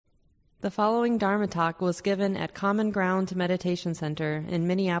The following Dharma talk was given at Common Ground Meditation Center in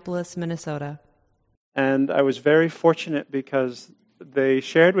Minneapolis, Minnesota. And I was very fortunate because they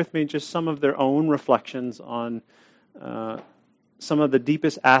shared with me just some of their own reflections on some of the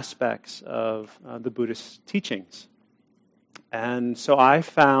deepest aspects of the Buddhist teachings. And so I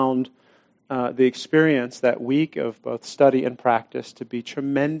found the experience that week of both study and practice to be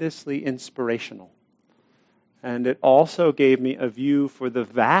tremendously inspirational. And it also gave me a view for the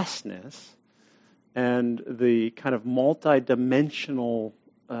vastness and the kind of multidimensional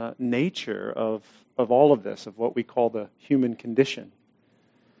nature of all of this, of what we call the human condition.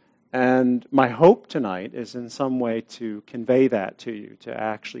 And my hope tonight is in some way to convey that to you, to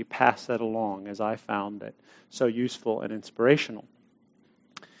actually pass that along, as I found it so useful and inspirational.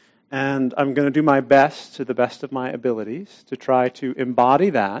 And I'm going to do my best, to the best of my abilities, to try to embody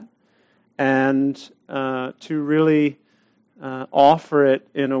that and to really offer it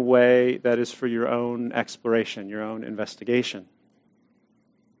in a way that is for your own exploration, your own investigation.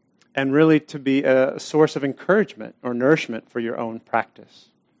 And really to be a source of encouragement or nourishment for your own practice.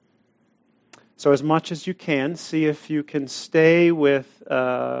 So as much as you can, see if you can stay with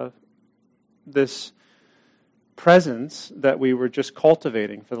this presence that we were just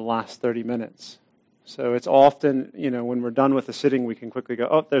cultivating for the last 30 minutes. So it's often, when we're done with the sitting, we can quickly go,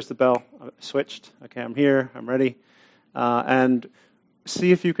 oh, there's the bell, I switched, okay, I'm here, I'm ready. And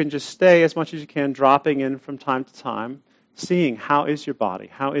see if you can just stay as much as you can, dropping in from time to time, seeing how is your body,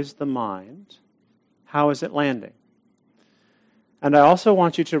 how is the mind, how is it landing. And I also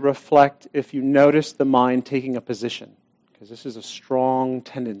want you to reflect if you notice the mind taking a position, because this is a strong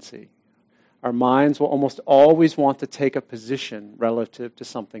tendency. Our minds will almost always want to take a position relative to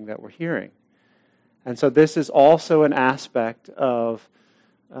something that we're hearing. And so this is also an aspect of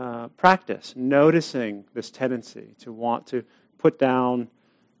practice, noticing this tendency to want to put down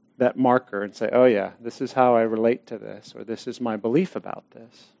that marker and say, oh yeah, this is how I relate to this, or this is my belief about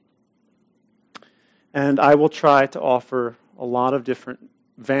this. And I will try to offer a lot of different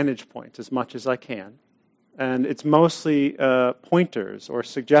vantage points as much as I can. And it's mostly pointers or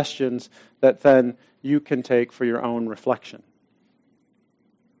suggestions that then you can take for your own reflection.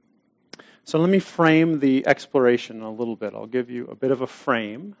 So let me frame the exploration a little bit. I'll give you a bit of a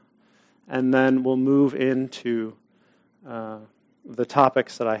frame, and then we'll move into the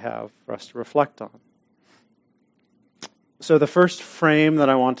topics that I have for us to reflect on. So the first frame that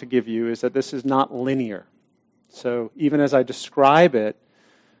I want to give you is that this is not linear. So even as I describe it,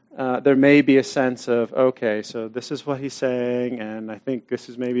 there may be a sense of, okay, so this is what he's saying, and I think this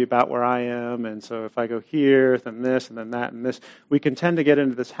is maybe about where I am, and so if I go here, then this, and then that, and this, we can tend to get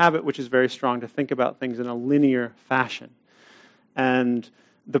into this habit, which is very strong, to think about things in a linear fashion. And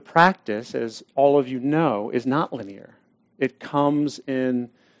the practice, as all of you know, is not linear. It comes in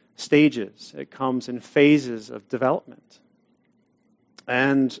stages. It comes in phases of development.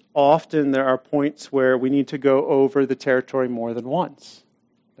 And often there are points where we need to go over the territory more than once.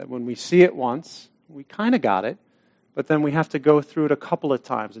 That when we see it once, we kind of got it, but then we have to go through it a couple of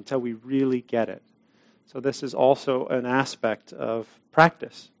times until we really get it. So this is also an aspect of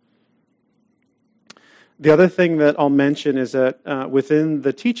practice. The other thing that I'll mention is that within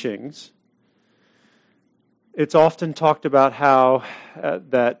the teachings, it's often talked about how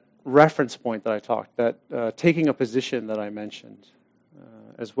that reference point that I talked, that taking a position that I mentioned,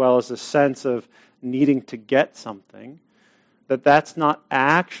 as well as a sense of needing to get something, that's not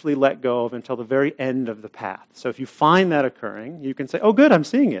actually let go of until the very end of the path. So if you find that occurring, you can say, oh good, I'm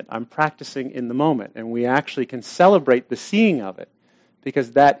seeing it. I'm practicing in the moment. And we actually can celebrate the seeing of it,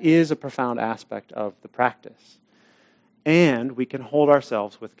 because that is a profound aspect of the practice. And we can hold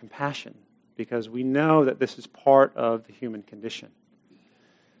ourselves with compassion, because we know that this is part of the human condition.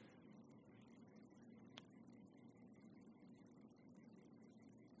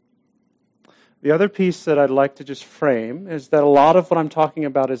 The other piece that I'd like to just frame is that a lot of what I'm talking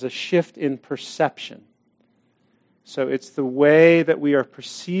about is a shift in perception. So it's the way that we are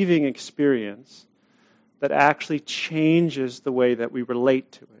perceiving experience that actually changes the way that we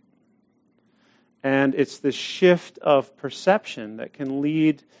relate to it. And it's the shift of perception that can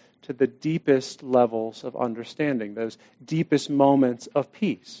lead to the deepest levels of understanding, those deepest moments of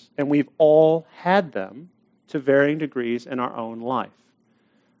peace. And we've all had them to varying degrees in our own life.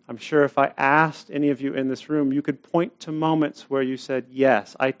 I'm sure if I asked any of you in this room, you could point to moments where you said,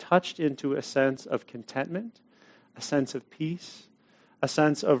 yes, I touched into a sense of contentment, a sense of peace, a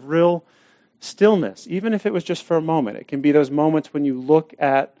sense of real stillness, even if it was just for a moment. It can be those moments when you look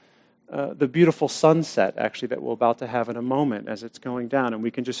at the beautiful sunset, actually, that we're about to have in a moment as it's going down, and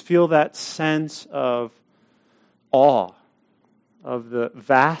we can just feel that sense of awe, of the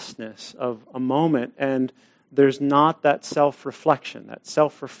vastness of a moment, and there's not that self-reflection. That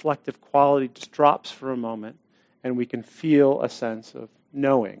self-reflective quality just drops for a moment, and we can feel a sense of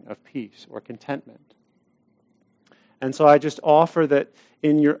knowing, of peace or contentment. And so I just offer that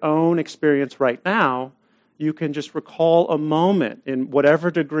in your own experience right now, you can just recall a moment in whatever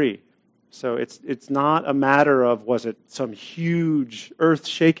degree. So it's not a matter of, was it some huge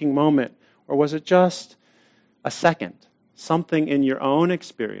earth-shaking moment, or was it just a second, something in your own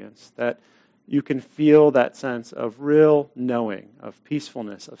experience that you can feel that sense of real knowing, of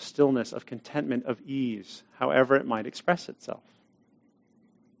peacefulness, of stillness, of contentment, of ease, however it might express itself.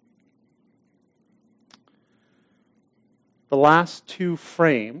 The last two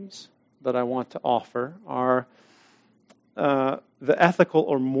frames that I want to offer are the ethical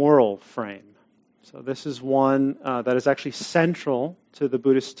or moral frame. So this is one that is actually central to the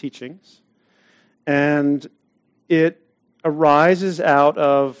Buddhist teachings, and it arises out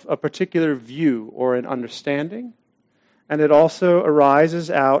of a particular view or an understanding, and it also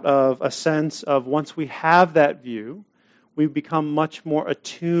arises out of a sense of once we have that view, we become much more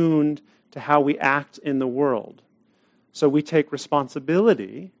attuned to how we act in the world. So we take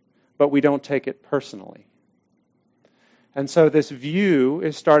responsibility, but we don't take it personally. And so this view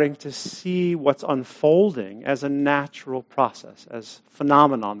is starting to see what's unfolding as a natural process, as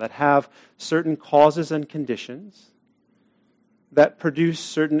phenomenon that have certain causes and conditions that produce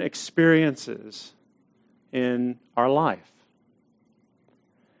certain experiences in our life.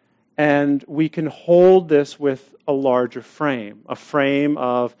 And we can hold this with a larger frame, a frame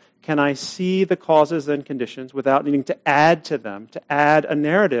of, can I see the causes and conditions without needing to add to them, to add a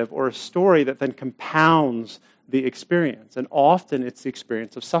narrative or a story that then compounds the experience? And often it's the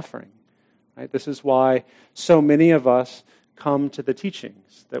experience of suffering. Right? This is why so many of us come to the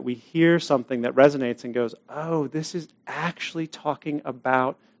teachings, that we hear something that resonates and goes, oh, this is actually talking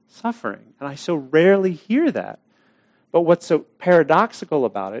about suffering. And I so rarely hear that. But what's so paradoxical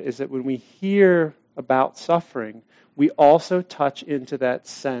about it is that when we hear about suffering, we also touch into that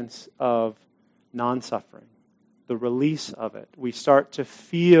sense of non-suffering, the release of it. We start to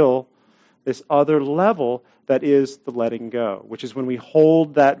feel this other level that is the letting go, which is when we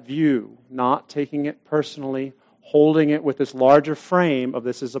hold that view, not taking it personally, holding it with this larger frame of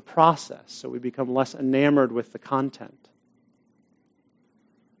this is a process, so we become less enamored with the content.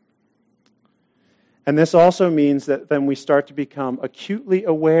 And this also means that then we start to become acutely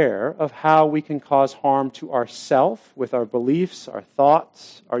aware of how we can cause harm to ourself with our beliefs, our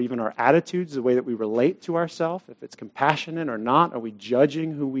thoughts, or even our attitudes, the way that we relate to ourselves, if it's compassionate or not, are we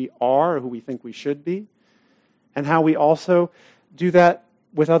judging who we are or who we think we should be, and how we also do that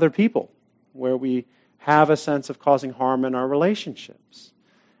with other people, where we have a sense of causing harm in our relationships.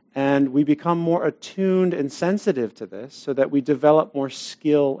 And we become more attuned and sensitive to this so that we develop more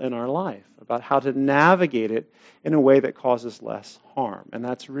skill in our life about how to navigate it in a way that causes less harm. And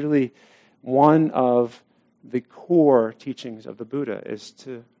that's really one of the core teachings of the Buddha, is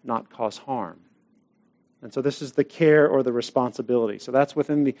to not cause harm. And so this is the care or the responsibility. So that's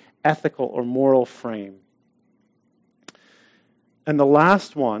within the ethical or moral frame. And the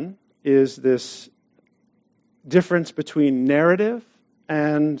last one is this difference between narrative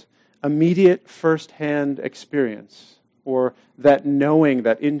and immediate first-hand experience, or that knowing,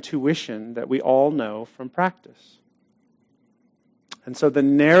 that intuition that we all know from practice. And so the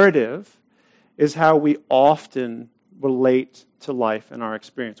narrative is how we often relate to life and our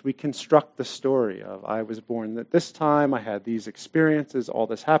experience. We construct the story of, I was born at this time, I had these experiences, all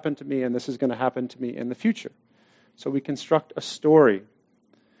this happened to me, and this is going to happen to me in the future. So we construct a story.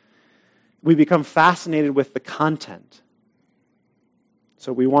 We become fascinated with the content.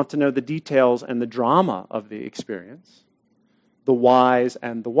 So we want to know the details and the drama of the experience, the whys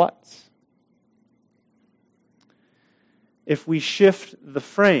and the whats. If we shift the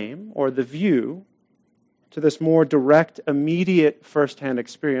frame or the view to this more direct, immediate first-hand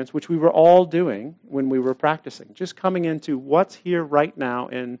experience, which we were all doing when we were practicing, just coming into what's here right now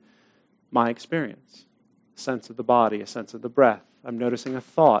in my experience. A sense of the body, a sense of the breath. I'm noticing a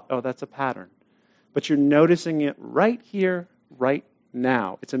thought. Oh, that's a pattern. But you're noticing it right here, right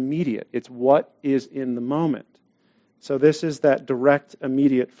now. It's immediate. It's what is in the moment. So this is that direct,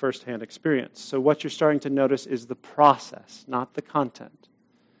 immediate, first-hand experience. So what you're starting to notice is the process, not the content.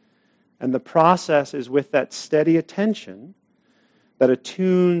 And the process is with that steady attention that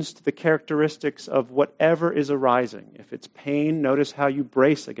attunes to the characteristics of whatever is arising. If it's pain, notice how you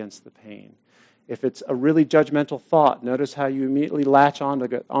brace against the pain. If it's a really judgmental thought, notice how you immediately latch onto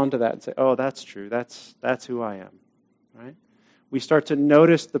that and say, oh, that's true. That's who I am. Right? We start to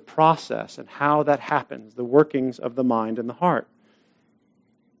notice the process and how that happens, the workings of the mind and the heart.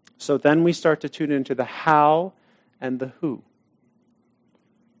 So then we start to tune into the how and the who,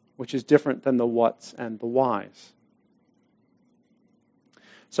 which is different than the whats and the whys.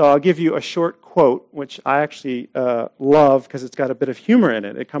 So I'll give you a short quote, which I actually love because it's got a bit of humor in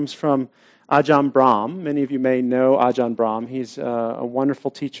it. It comes from Ajahn Brahm. Many of you may know Ajahn Brahm. He's a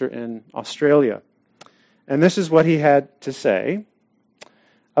wonderful teacher in Australia. And this is what he had to say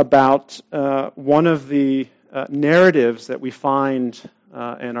about one of the narratives that we find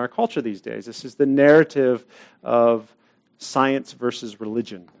in our culture these days. This is the narrative of science versus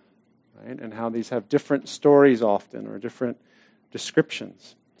religion, right? And how these have different stories often, or different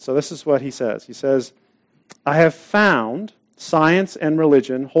descriptions. So this is what he says. He says, "I have found science and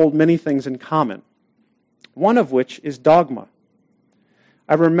religion hold many things in common, one of which is dogma.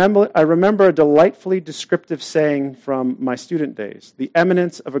 I remember a delightfully descriptive saying from my student days. The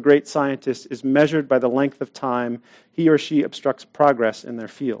eminence of a great scientist is measured by the length of time he or she obstructs progress in their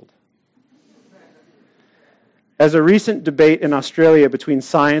field. As a recent debate in Australia between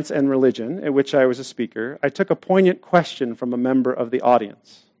science and religion, at which I was a speaker, I took a poignant question from a member of the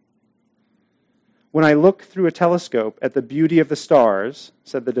audience. When I look through a telescope at the beauty of the stars,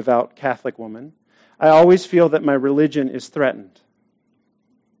 said the devout Catholic woman, I always feel that my religion is threatened.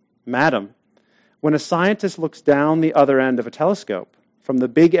 Madam, when a scientist looks down the other end of a telescope, from the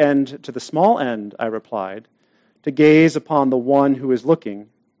big end to the small end, I replied, to gaze upon the one who is looking,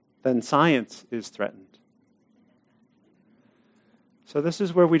 then science is threatened." So this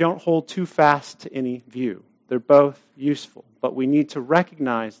is where we don't hold too fast to any view. They're both useful, but we need to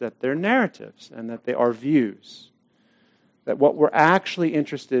recognize that they're narratives and that they are views. That what we're actually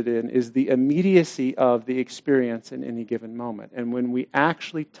interested in is the immediacy of the experience in any given moment. And when we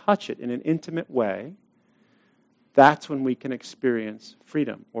actually touch it in an intimate way, that's when we can experience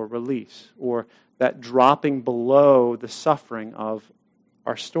freedom or release, or that dropping below the suffering of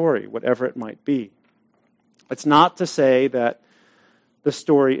our story, whatever it might be. It's not to say that the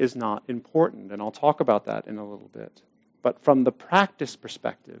story is not important, and I'll talk about that in a little bit. But from the practice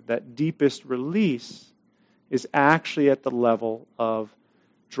perspective, that deepest release is actually at the level of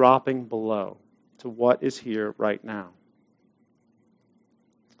dropping below to what is here right now.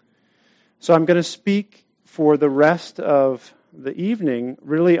 So I'm going to speak for the rest of the evening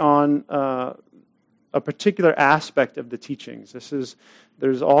really on a particular aspect of the teachings.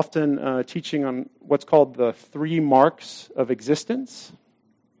 There's often teaching on what's called the 3 marks of existence.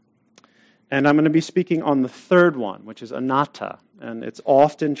 And I'm going to be speaking on the third one, which is anatta. And it's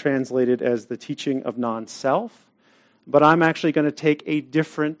often translated as the teaching of non-self. But I'm actually going to take a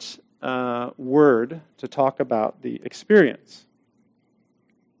different word to talk about the experience.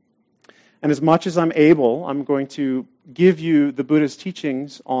 And as much as I'm able, I'm going to give you the Buddha's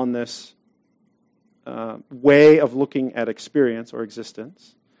teachings on this way of looking at experience or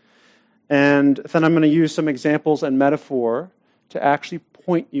existence. And then I'm going to use some examples and metaphor to actually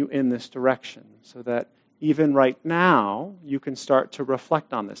point you in this direction, so that even right now you can start to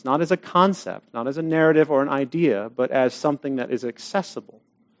reflect on this, not as a concept, not as a narrative or an idea, but as something that is accessible,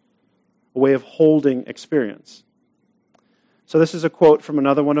 a way of holding experience. So this is a quote from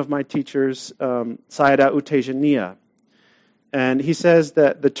another one of my teachers, Sayadaw U Tejaniya. And he says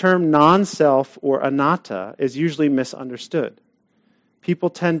that the term non-self or anatta is usually misunderstood.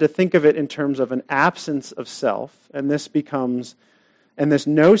 People tend to think of it in terms of an absence of self, and this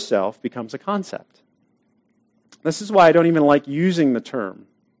no self becomes a concept. This is why I don't even like using the term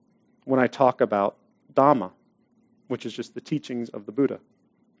when I talk about Dhamma, which is just the teachings of the Buddha.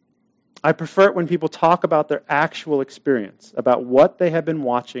 I prefer it when people talk about their actual experience, about what they have been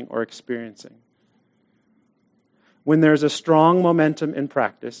watching or experiencing. When there's a strong momentum in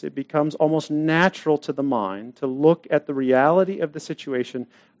practice, it becomes almost natural to the mind to look at the reality of the situation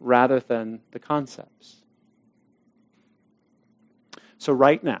rather than the concepts. So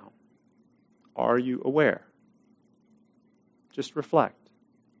right now, are you aware? Just reflect.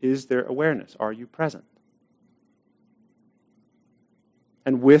 Is there awareness? Are you present?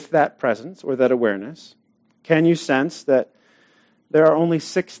 And with that presence or that awareness, can you sense that there are only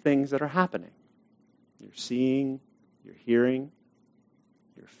 6 things that are happening? You're seeing, you're hearing,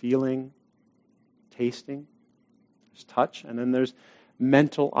 you're feeling, tasting, there's touch, and then there's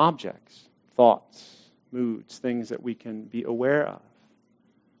mental objects, thoughts, moods, things that we can be aware of.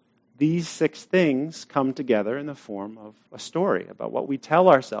 These 6 things come together in the form of a story about what we tell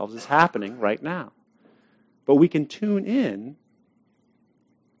ourselves is happening right now. But we can tune in.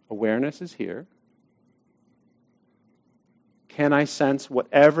 Awareness is here. Can I sense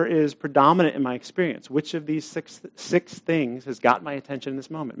whatever is predominant in my experience? Which of these six things has got my attention in this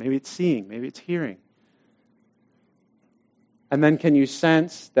moment? Maybe it's seeing, maybe it's hearing. And then can you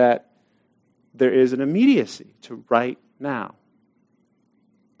sense that there is an immediacy to right now?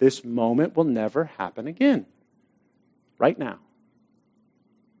 This moment will never happen again. Right now.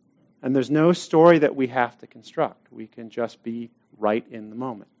 And there's no story that we have to construct. We can just be right in the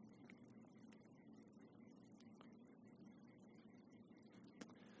moment.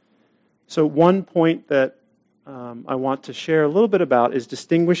 So one point that I want to share a little bit about is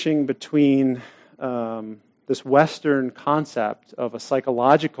distinguishing between this Western concept of a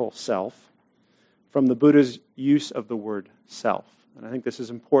psychological self from the Buddha's use of the word self. And I think this is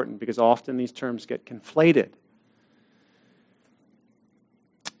important because often these terms get conflated.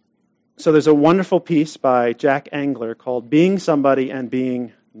 So there's a wonderful piece by Jack Angler called Being Somebody and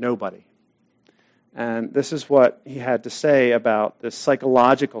Being Nobody. And this is what he had to say about this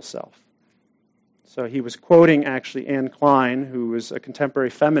psychological self. So he was quoting actually Anne Klein, who was a contemporary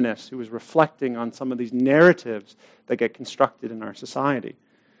feminist, who was reflecting on some of these narratives that get constructed in our society.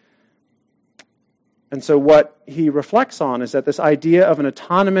 And so what he reflects on is that this idea of an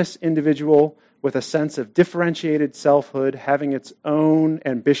autonomous individual with a sense of differentiated selfhood, having its own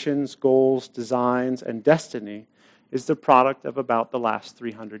ambitions, goals, designs, and destiny, is the product of about the last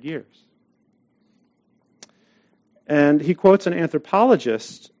 300 years. And he quotes an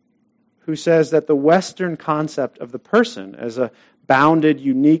anthropologist who says that the Western concept of the person as a bounded,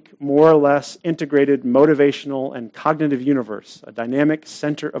 unique, more or less integrated motivational and cognitive universe, a dynamic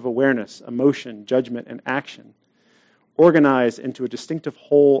center of awareness, emotion, judgment, and action, organized into a distinctive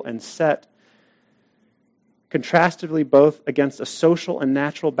whole and set contrastively both against a social and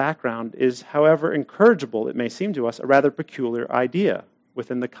natural background is, however encourageable it may seem to us, a rather peculiar idea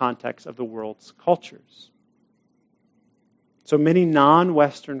within the context of the world's cultures. So many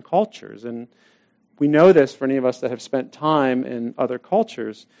non-Western cultures, and we know this for any of us that have spent time in other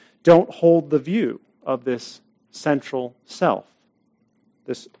cultures, don't hold the view of this central self,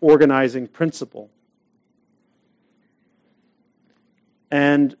 this organizing principle.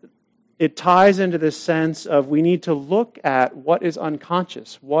 And it ties into this sense of we need to look at what is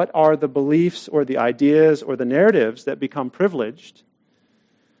unconscious. What are the beliefs or the ideas or the narratives that become privileged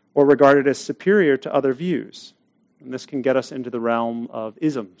or regarded as superior to other views? And this can get us into the realm of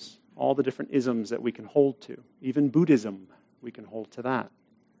isms, all the different isms that we can hold to. Even Buddhism, we can hold to that.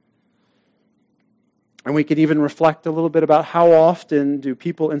 And we could even reflect a little bit about how often do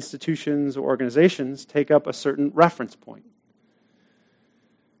people, institutions, or organizations take up a certain reference point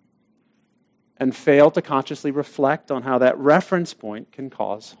and fail to consciously reflect on how that reference point can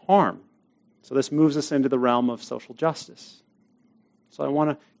cause harm. So this moves us into the realm of social justice. So I want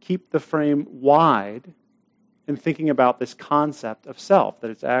to keep the frame wide in thinking about this concept of self,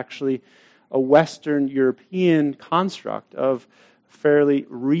 that it's actually a Western European construct of fairly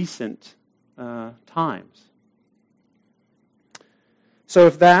recent times. So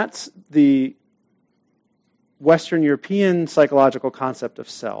if that's the Western European psychological concept of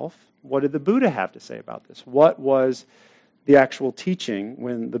self, what did the Buddha have to say about this? What was the actual teaching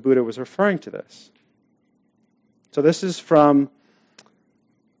when the Buddha was referring to this? So this is from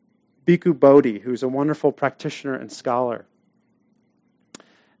Bhikkhu Bodhi, who's a wonderful practitioner and scholar.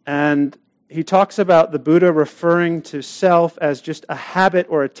 And he talks about the Buddha referring to self as just a habit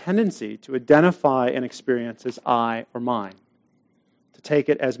or a tendency to identify an experience as I or mine, to take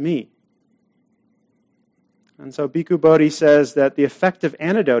it as me. And so Bhikkhu Bodhi says that the effective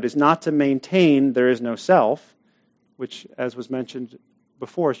antidote is not to maintain there is no self, which, as was mentioned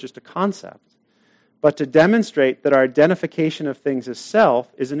before, is just a concept, but to demonstrate that our identification of things as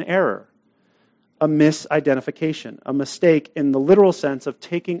self is an error, a misidentification, a mistake in the literal sense of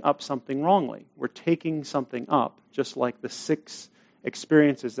taking up something wrongly. We're taking something up, just like the 6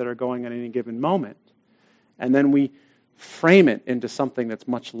 experiences that are going at any given moment. And then we frame it into something that's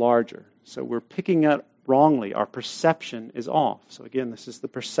much larger. So we're picking up wrongly. Our perception is off. So again, this is the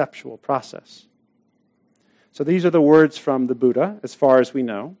perceptual process. So these are the words from the Buddha, as far as we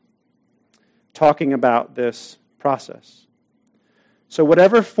know, talking about this process. So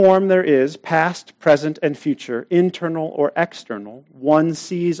whatever form there is, past, present, and future, internal or external, one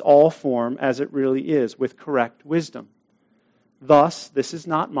sees all form as it really is, with correct wisdom. Thus, this is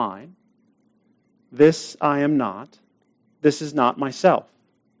not mine. This I am not. This is not myself.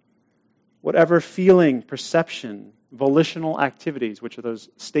 Whatever feeling, perception, volitional activities, which are those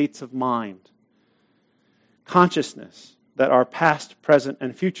states of mind, consciousness that are past, present,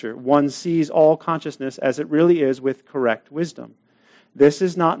 and future, one sees all consciousness as it really is with correct wisdom. This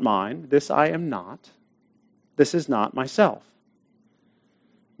is not mine. This I am not. This is not myself.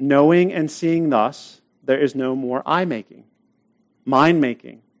 Knowing and seeing thus, there is no more I-making,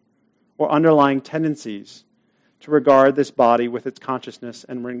 mind-making, or underlying tendencies to regard this body with its consciousness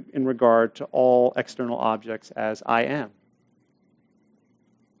and in regard to all external objects as I am.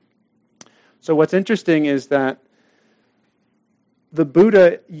 So what's interesting is that the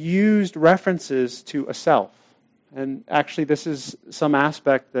Buddha used references to a self. And actually this is some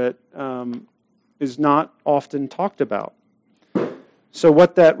aspect that is not often talked about. So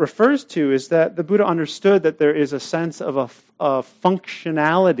what that refers to is that the Buddha understood that there is a sense of a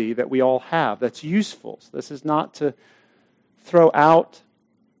functionality that we all have that's useful. So this is not to throw out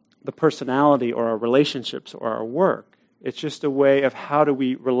the personality or our relationships or our work. It's just a way of how do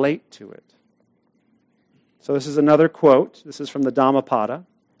we relate to it. So this is another quote. This is from the Dhammapada.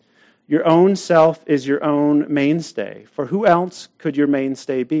 Your own self is your own mainstay. For who else could your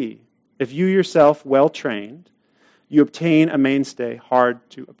mainstay be? If you yourself well trained, you obtain a mainstay hard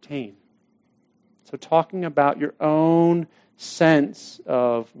to obtain. So talking about your own sense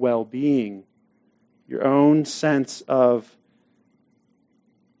of well-being, your own sense of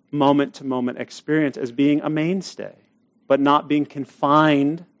moment-to-moment experience as being a mainstay, but not being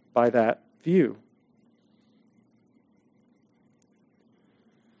confined by that view.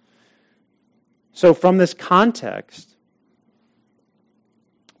 So from this context,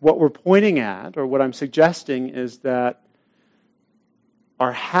 what we're pointing at, or what I'm suggesting, is that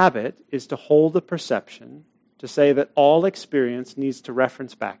our habit is to hold the perception to say that all experience needs to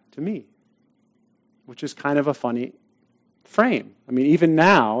reference back to me, which is kind of a funny frame. I mean, even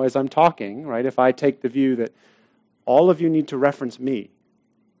now, as I'm talking, right, if I take the view that all of you need to reference me,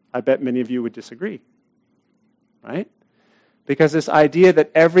 I bet many of you would disagree, right? Because this idea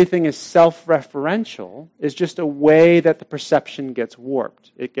that everything is self-referential is just a way that the perception gets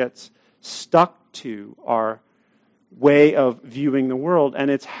warped. It gets stuck to our way of viewing the world,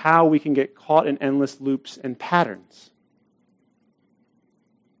 and it's how we can get caught in endless loops and patterns.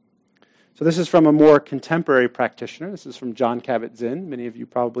 So this is from a more contemporary practitioner. This is from Jon Kabat-Zinn. Many of you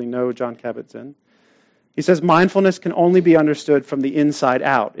probably know Jon Kabat-Zinn. He says, mindfulness can only be understood from the inside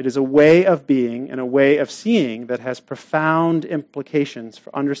out. It is a way of being and a way of seeing that has profound implications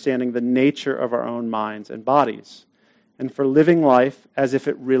for understanding the nature of our own minds and bodies, and for living life as if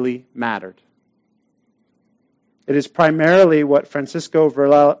it really mattered. It is primarily what Francisco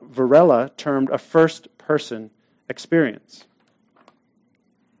Varela termed a first-person experience.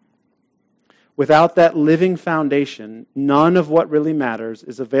 Without that living foundation, none of what really matters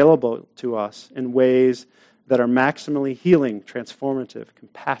is available to us in ways that are maximally healing, transformative,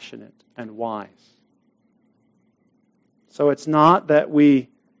 compassionate, and wise. So it's not that we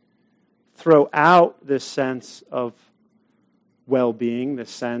throw out this sense of well-being, this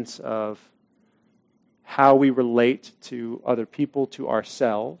sense of how we relate to other people, to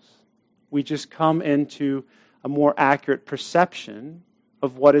ourselves. We just come into a more accurate perception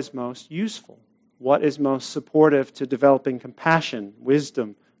of what is most useful, what is most supportive to developing compassion,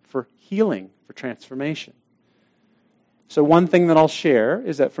 wisdom, for healing, for transformation. So one thing that I'll share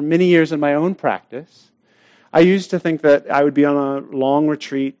is that for many years in my own practice, I used to think that I would be on a long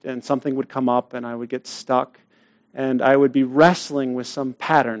retreat and something would come up and I would get stuck and I would be wrestling with some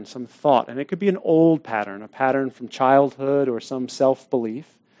pattern, some thought. And it could be an old pattern, a pattern from childhood or some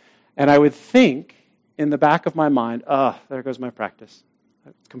self-belief. And I would think in the back of my mind, there goes my practice.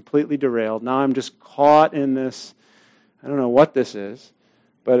 It's completely derailed. Now I'm just caught in this, I don't know what this is,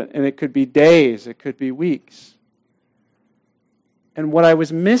 and it could be days, it could be weeks. And what I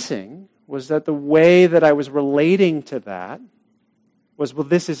was missing was that the way that I was relating to that was, well,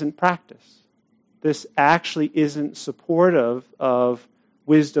 this isn't practice. This actually isn't supportive of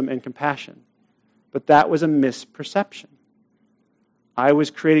wisdom and compassion. But that was a misperception. I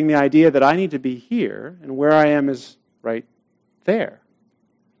was creating the idea that I need to be here, and where I am is right there.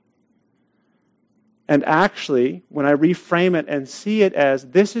 And actually, when I reframe it and see it as,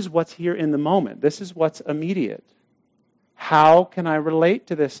 this is what's here in the moment, this is what's immediate, how can I relate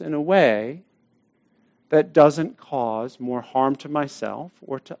to this in a way that doesn't cause more harm to myself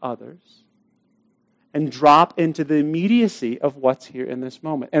or to others, and drop into the immediacy of what's here in this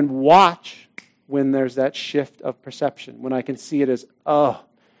moment, and watch when there's that shift of perception, when I can see it as,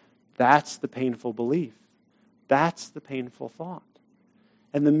 that's the painful belief, that's the painful thought.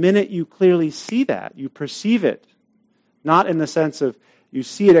 And the minute you clearly see that, you perceive it, not in the sense of you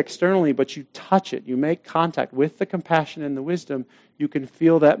see it externally, but you touch it, you make contact with the compassion and the wisdom, you can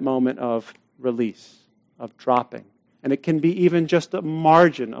feel that moment of release, of dropping. And it can be even just a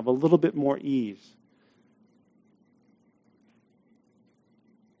margin of a little bit more ease.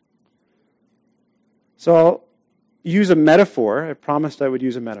 So I'll use a metaphor. I promised I would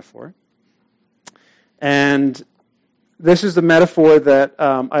use a metaphor. And this is the metaphor that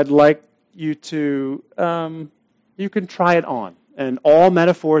I'd like you to you can try it on. And all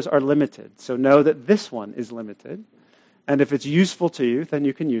metaphors are limited. So know that this one is limited. And if it's useful to you, then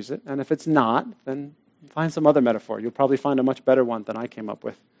you can use it. And if it's not, then find some other metaphor. You'll probably find a much better one than I came up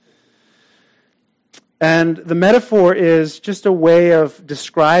with. And the metaphor is just a way of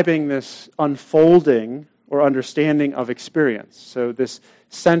describing this unfolding or understanding of experience. So this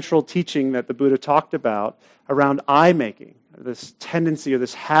central teaching that the Buddha talked about around I-making, this tendency or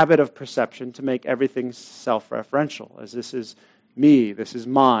this habit of perception to make everything self-referential, as this is me, this is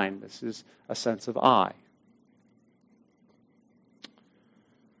mine, this is a sense of I.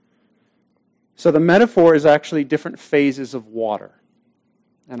 So the metaphor is actually different phases of water.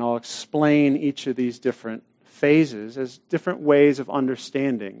 And I'll explain each of these different phases as different ways of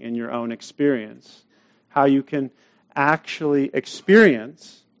understanding in your own experience how you can actually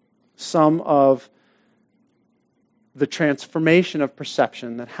experience some of the transformation of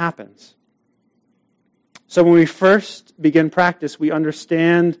perception that happens. So when we first begin practice, we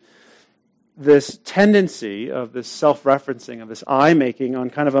understand this tendency of this self-referencing, of this I-making on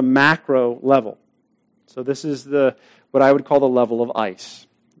kind of a macro level. So this is what I would call the level of ice.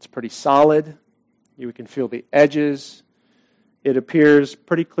 It's pretty solid. You can feel the edges. It appears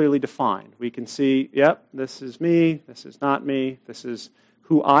pretty clearly defined. We can see, yep, this is me, this is not me, this is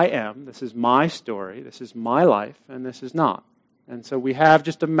who I am, this is my story, this is my life, and this is not. And so we have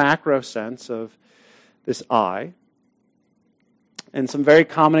just a macro sense of this I. And some very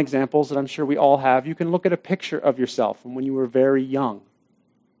common examples that I'm sure we all have. You can look at a picture of yourself from when you were very young.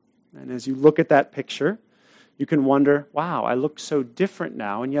 And as you look at that picture, you can wonder, wow, I look so different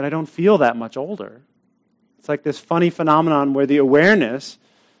now, and yet I don't feel that much older. It's like this funny phenomenon where the awareness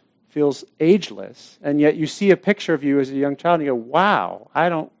feels ageless, and yet you see a picture of you as a young child and you go, wow, I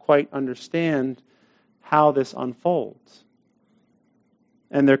don't quite understand how this unfolds.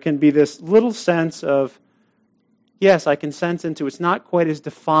 And there can be this little sense of, yes, I can sense into it's not quite as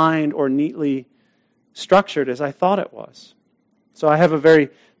defined or neatly structured as I thought it was. So I have a very,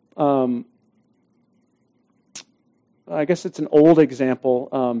 I guess it's an old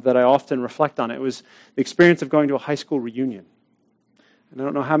example that I often reflect on. It was the experience of going to a high school reunion. And I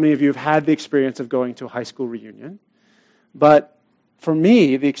don't know how many of you have had the experience of going to a high school reunion, but for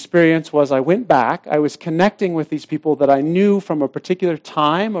me, the experience was I went back, I was connecting with these people that I knew from a particular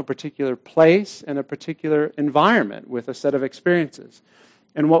time, a particular place, and a particular environment with a set of experiences.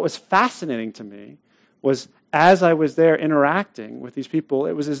 And what was fascinating to me was as I was there interacting with these people,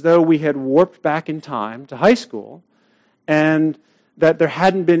 it was as though we had warped back in time to high school and that there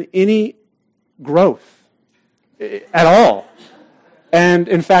hadn't been any growth at all. And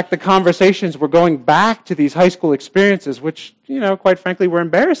in fact, the conversations were going back to these high school experiences, which, quite frankly, were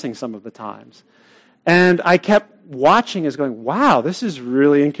embarrassing some of the times. And I kept watching as going, wow, this is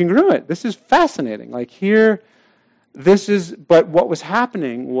really incongruent. This is fascinating. But what was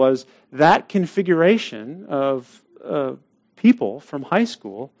happening was that configuration of people from high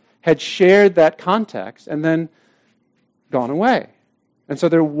school had shared that context and then gone away. And so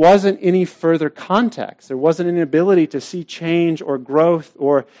there wasn't any further context. There wasn't an ability to see change or growth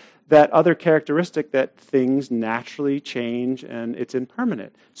or that other characteristic that things naturally change and it's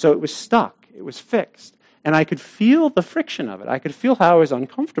impermanent. So it was stuck. It was fixed. And I could feel the friction of it. I could feel how I was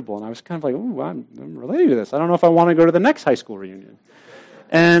uncomfortable. And I was kind of like, ooh, I'm relating to this. I don't know if I want to go to the next high school reunion.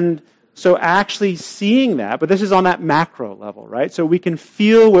 And so actually seeing that, but this is on that macro level, right? So we can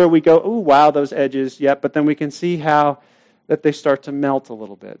feel where we go, ooh, wow, those edges, yep. But then we can see how that they start to melt a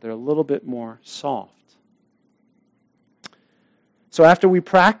little bit. They're a little bit more soft. So after we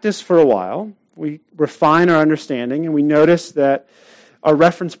practice for a while, we refine our understanding and we notice that our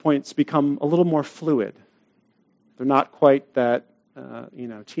reference points become a little more fluid. They're not quite that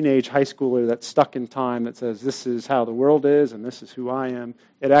teenage high schooler that's stuck in time that says this is how the world is and this is who I am.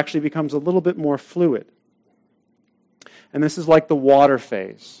 It actually becomes a little bit more fluid. And this is like the water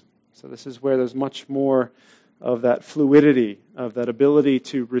phase. So this is where there's much more of that fluidity, of that ability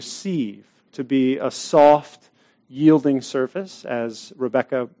to receive, to be a soft, yielding surface, as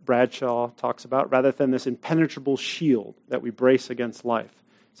Rebecca Bradshaw talks about, rather than this impenetrable shield that we brace against life.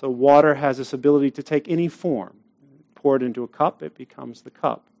 So water has this ability to take any form. Pour it into a cup, it becomes the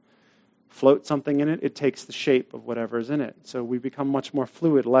cup. Float something in it, it takes the shape of whatever is in it. So we become much more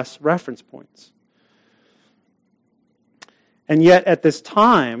fluid, less reference points. And yet at this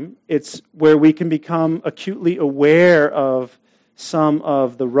time, it's where we can become acutely aware of some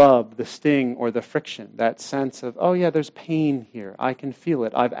of the rub, the sting, or the friction. That sense of, oh yeah, there's pain here. I can feel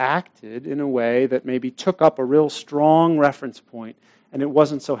it. I've acted in a way that maybe took up a real strong reference point, and it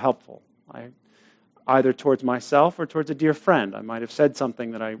wasn't so helpful. Either towards myself or towards a dear friend. I might have said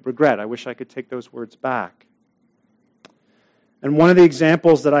something that I regret. I wish I could take those words back. And one of the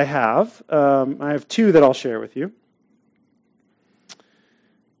examples that I have two that I'll share with you.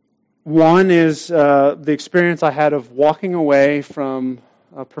 One is the experience I had of walking away from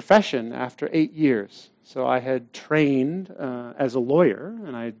a profession after 8 years. So I had trained as a lawyer,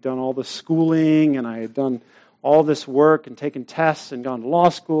 and I had done all the schooling, and I had done all this work and taken tests and gone to law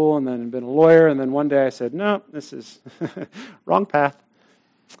school and then been a lawyer. And then one day I said, no, this is wrong path,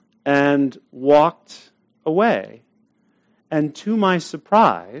 and walked away. And to my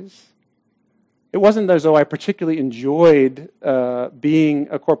surprise, it wasn't as though I particularly enjoyed being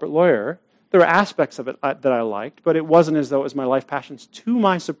a corporate lawyer. There were aspects of it that I liked, but it wasn't as though it was my life passions. To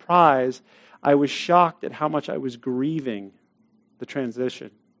my surprise, I was shocked at how much I was grieving the transition,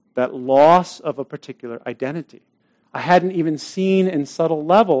 that loss of a particular identity. I hadn't even seen in subtle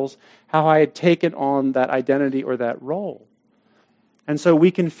levels how I had taken on that identity or that role. And so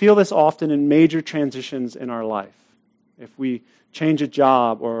we can feel this often in major transitions in our life. If we change a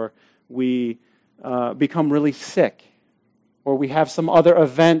job, or we become really sick, or we have some other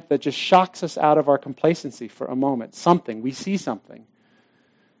event that just shocks us out of our complacency for a moment, we see something,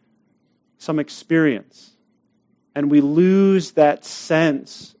 some experience, and we lose that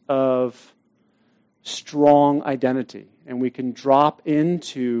sense of strong identity, and we can drop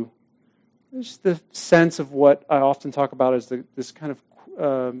into just the sense of what I often talk about as this kind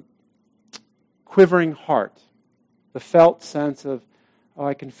of quivering heart, the felt sense of, oh,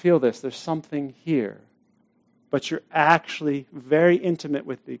 I can feel this, there's something here. But you're actually very intimate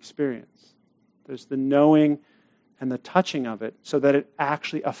with the experience. There's the knowing and the touching of it, so that it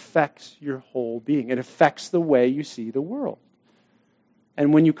actually affects your whole being. It affects the way you see the world.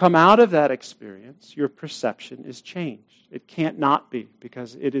 And when you come out of that experience, your perception is changed. It can't not be,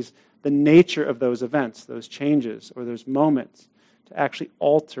 because it is the nature of those events, those changes, or those moments, to actually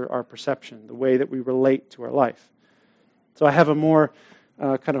alter our perception, the way that we relate to our life. So I have a more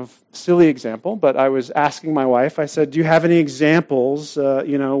kind of silly example, but I was asking my wife, I said, do you have any examples,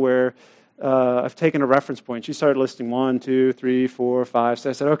 where I've taken a reference point. She started listing 1, 2, 3, 4, 5. So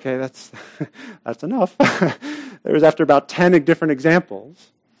I said, okay, that's enough. There was after about 10 different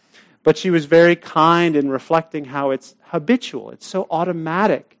examples. But she was very kind in reflecting how it's habitual. It's so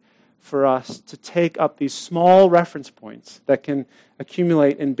automatic for us to take up these small reference points that can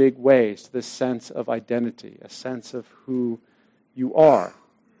accumulate in big ways to this sense of identity, a sense of who you are.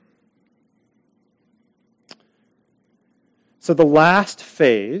 So the last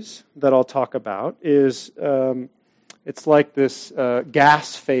phase that I'll talk about is, it's like this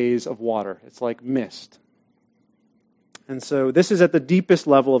gas phase of water. It's like mist. And so this is at the deepest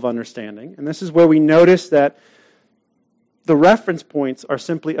level of understanding. And this is where we notice that the reference points are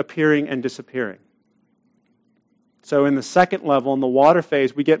simply appearing and disappearing. So in the second level, in the water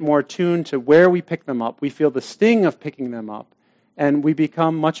phase, we get more attuned to where we pick them up. We feel the sting of picking them up. And we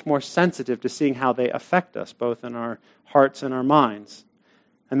become much more sensitive to seeing how they affect us, both in our hearts and our minds.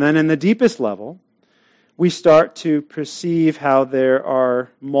 And then in the deepest level, we start to perceive how there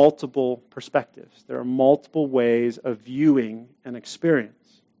are multiple perspectives. There are multiple ways of viewing an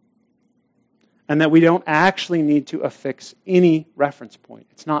experience. And that we don't actually need to affix any reference point.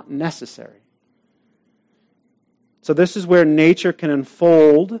 It's not necessary. So this is where nature can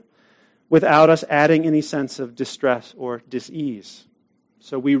unfold without us adding any sense of distress or dis-ease.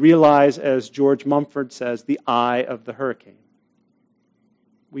 So we realize, as George Mumford says, the eye of the hurricane.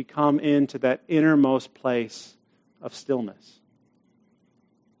 We come into that innermost place of stillness.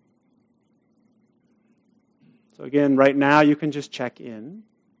 So again, right now you can just check in.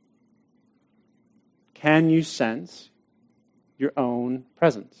 Can you sense your own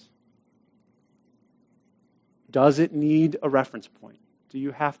presence? Does it need a reference point? Do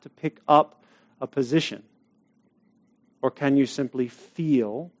you have to pick up a position? Or can you simply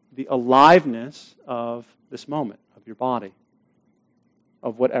feel the aliveness of this moment, of your body,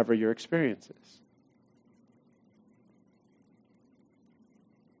 of whatever your experience is?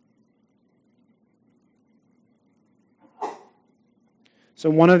 So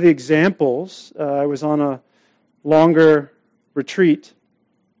one of the examples, I was on a longer retreat,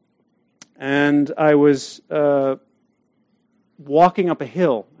 and I was walking up a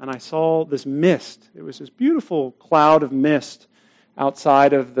hill, and I saw this mist. It was this beautiful cloud of mist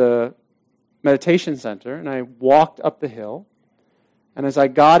outside of the meditation center, and I walked up the hill, and as I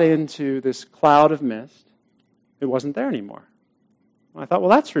got into this cloud of mist, it wasn't there anymore. I thought,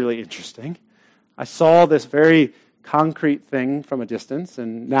 well, that's really interesting. I saw this very concrete thing from a distance,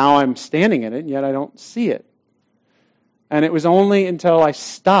 and now I'm standing in it, and yet I don't see it. And it was only until I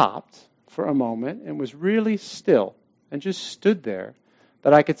stopped for a moment and was really still and just stood there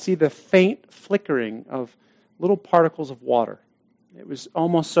that I could see the faint flickering of little particles of water It was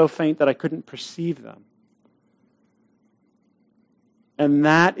almost so faint that I couldn't perceive them. And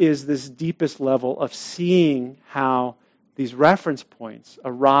that is this deepest level of seeing how these reference points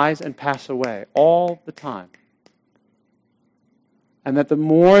arise and pass away all the time. And that the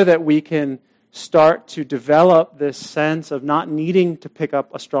more that we can start to develop this sense of not needing to pick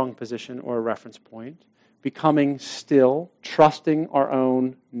up a strong position or a reference point, becoming still, trusting our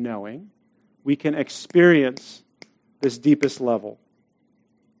own knowing, we can experience this deepest level.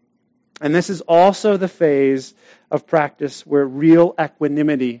 And this is also the phase of practice where real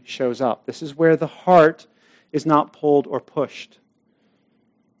equanimity shows up. This is where the heart is not pulled or pushed.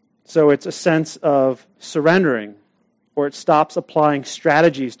 So it's a sense of surrendering, or it stops applying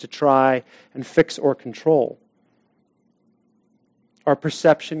strategies to try and fix or control. Our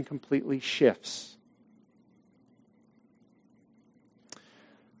perception completely shifts.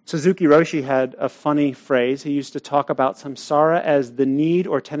 Suzuki Roshi had a funny phrase. He used to talk about samsara as the need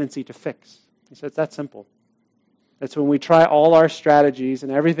or tendency to fix. He said it's that simple. It's when we try all our strategies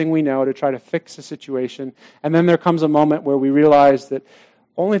and everything we know to try to fix a situation, and then there comes a moment where we realize that the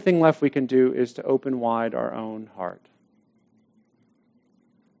only thing left we can do is to open wide our own heart.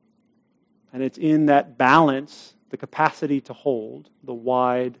 And it's in that balance, the capacity to hold the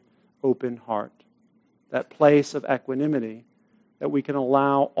wide, open heart, that place of equanimity, that we can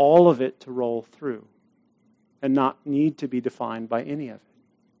allow all of it to roll through and not need to be defined by any of it.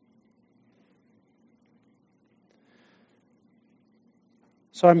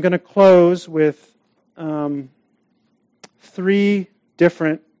 So I'm going to close with 3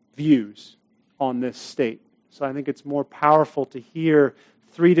 different views on this state. So I think it's more powerful to hear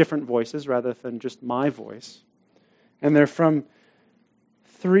 3 different voices rather than just my voice. And they're from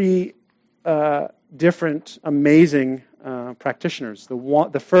 3 different amazing practitioners.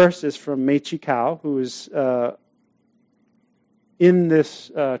 The first is from Meichi Kao, who is in this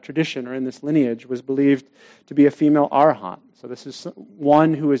tradition or in this lineage was believed to be a female arahant. So this is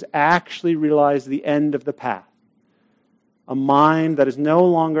one who has actually realized the end of the path. A mind that is no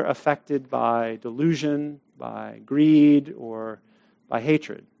longer affected by delusion, by greed, or by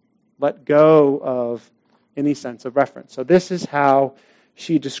hatred. Let go of any sense of reference. So this is how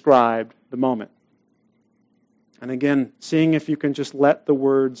she described the moment. And again, seeing if you can just let the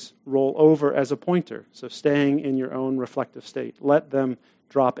words roll over as a pointer. So staying in your own reflective state. Let them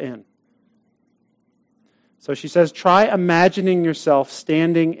drop in. So she says, try imagining yourself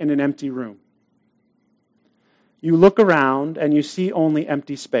standing in an empty room. You look around and you see only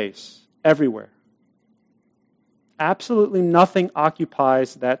empty space everywhere. Absolutely nothing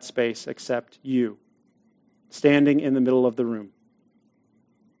occupies that space except you, standing in the middle of the room.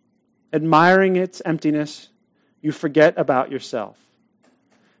 Admiring its emptiness, you forget about yourself.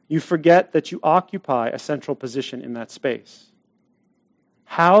 You forget that you occupy a central position in that space.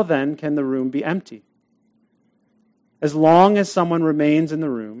 How then can the room be empty? As long as someone remains in the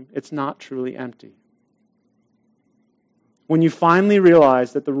room, it's not truly empty. When you finally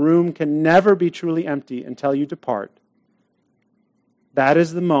realize that the room can never be truly empty until you depart, that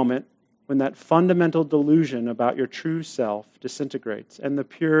is the moment when that fundamental delusion about your true self disintegrates and the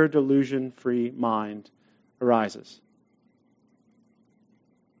pure delusion-free mind arises.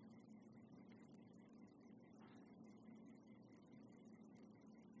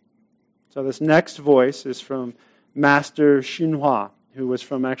 So this next voice is from Master Xunhua, who was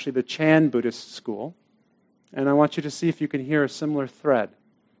from actually the Chan Buddhist school. And I want you to see if you can hear a similar thread.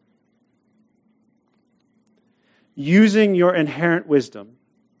 Using your inherent wisdom,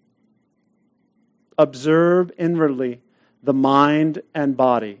 observe inwardly the mind and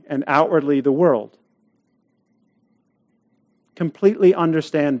body, and outwardly the world. Completely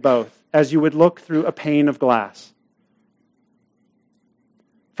understand both, as you would look through a pane of glass.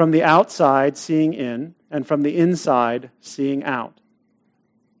 From the outside, seeing in, and from the inside, seeing out.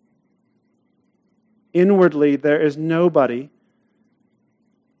 Inwardly, there is nobody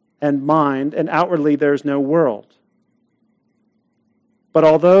and mind, and outwardly, there is no world. But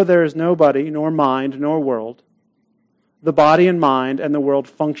although there is nobody, nor mind, nor world, the body and mind and the world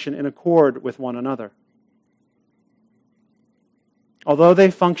function in accord with one another. Although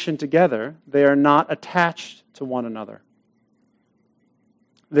they function together, they are not attached to one another.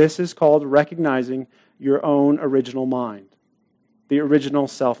 This is called recognizing your own original mind, the original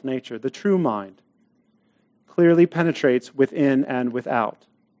self-nature, the true mind. Clearly penetrates within and without.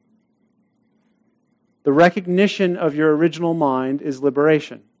 The recognition of your original mind is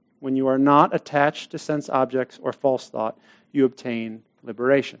liberation. When you are not attached to sense objects or false thought, you obtain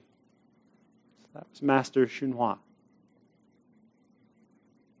liberation. So that was Master Xunhua.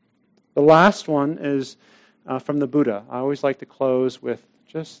 The last one is from the Buddha. I always like to close with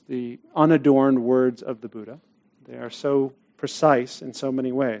just the unadorned words of the Buddha. They are so precise in so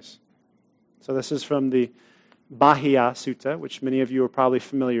many ways. So this is from the Bahia Sutta, which many of you are probably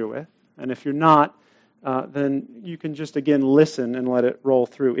familiar with. And if you're not, then you can just again listen and let it roll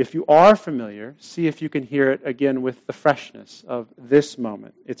through. If you are familiar, see if you can hear it again with the freshness of this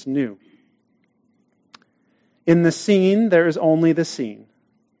moment. It's new. In the seen, there is only the seen.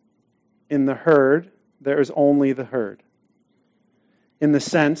 In the heard, there is only the heard. In the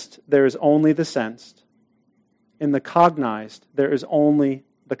sensed, there is only the sensed. In the cognized, there is only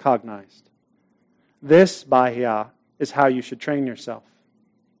the cognized. This, Bahia, is how you should train yourself.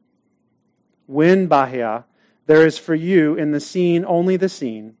 When, Bahia, there is for you in the seen only the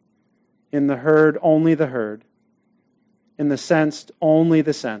seen, in the heard only the heard, in the sensed only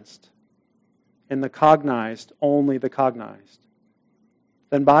the sensed, in the cognized only the cognized,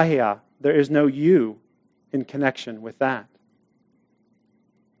 then, Bahia, there is no you in connection with that.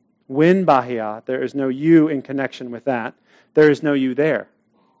 When, Bahia, there is no you in connection with that, there is no you there.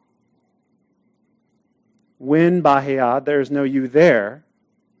 When, Bahia, there is no you there,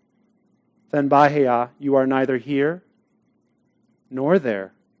 then, Bahia, you are neither here nor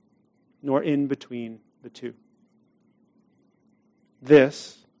there, nor in between the two.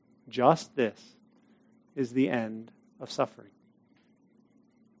 This, just this, is the end of suffering.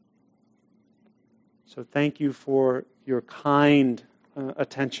 So thank you for your kind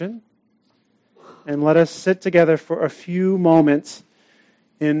attention. And let us sit together for a few moments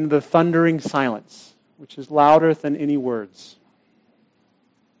in the thundering silence, which is louder than any words.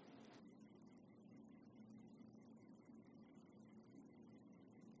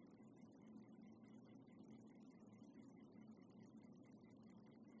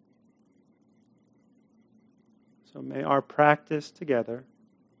 So may our practice together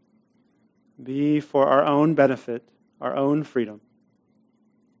be for our own benefit, our own freedom,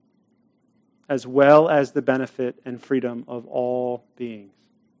 as well as the benefit and freedom of all beings.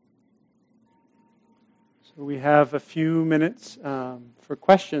 So we have a few minutes for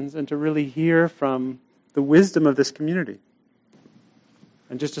questions and to really hear from the wisdom of this community.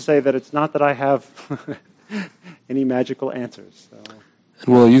 And just to say that it's not that I have any magical answers. So.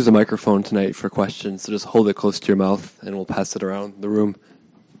 And we'll use a microphone tonight for questions, so just hold it close to your mouth and we'll pass it around the room.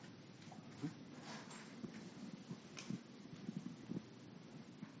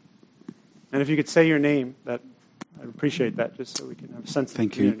 And if you could say your name, I'd appreciate that, just so we can have a sense of the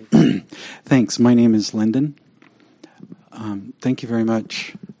community. Thank you. Thanks. My name is Lyndon. Thank you very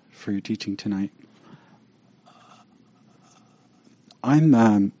much for your teaching tonight. I'm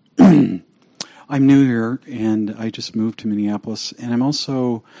I'm new here, and I just moved to Minneapolis, and I'm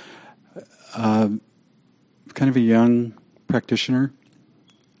also kind of a young practitioner.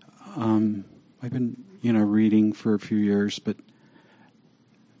 I've been, reading for a few years, but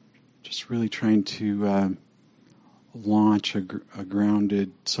just really trying to launch a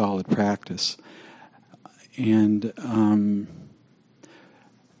grounded, solid practice. And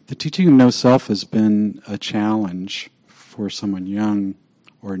the teaching of no self has been a challenge for someone young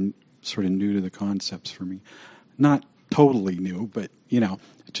or sort of new to the concepts for me. Not totally new, but,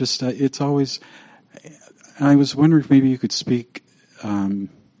 just it's always... I was wondering if maybe you could speak to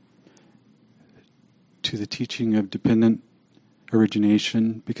the teaching of dependent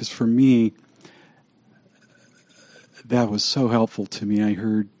origination, because for me, that was so helpful to me. I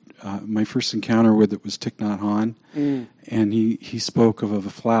heard my first encounter with it was Thich Nhat Hanh, and he spoke of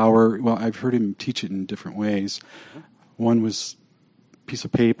a flower. Well, I've heard him teach it in different ways. One was a piece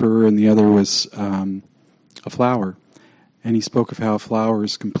of paper, and the other was a flower. And he spoke of how a flower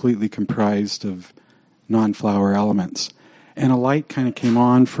is completely comprised of non-flower elements. And a light kind of came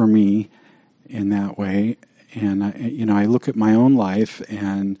on for me in that way. And I look at my own life,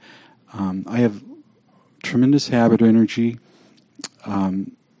 and I have tremendous habit energy.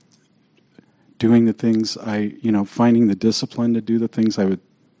 Doing the things finding the discipline to do the things I would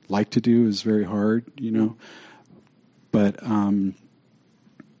like to do is very hard, But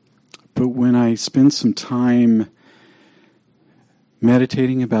when I spend some time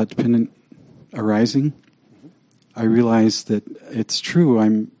meditating about dependent arising, I realize that it's true.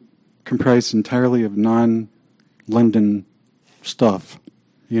 I'm comprised entirely of non-Lyndon stuff,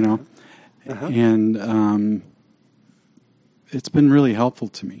 and it's been really helpful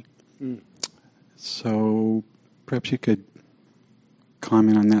to me. So perhaps you could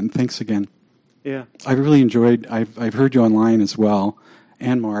comment on that, and thanks again. Yeah, I've really enjoyed. I've heard you online as well,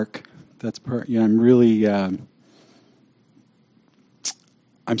 and Mark. That's part. I'm really.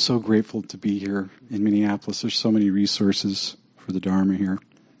 I'm so grateful to be here in Minneapolis. There's so many resources for the Dharma here.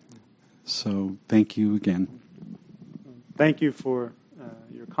 So thank you again. Thank you for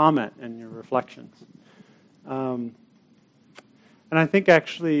your comment and your reflections. And I think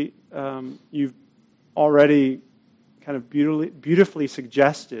actually you've already kind of beautifully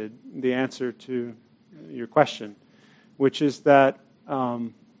suggested the answer to your question, which is that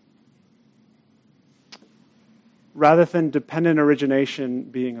rather than dependent origination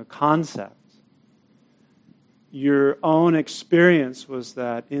being a concept, your own experience was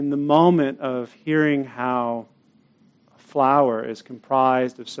that in the moment of hearing how a flower is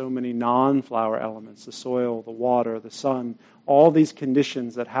comprised of so many non-flower elements, the soil, the water, the sun, all these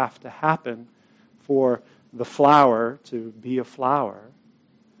conditions that have to happen for the flower to be a flower,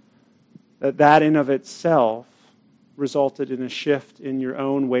 that in of itself resulted in a shift in your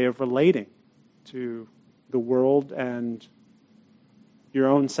own way of relating to the world and your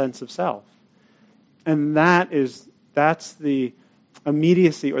own sense of self. And that's the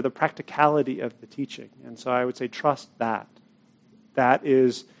immediacy or the practicality of the teaching. And so I would say trust that. That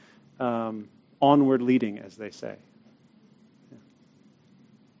is onward leading, as they say. Yeah.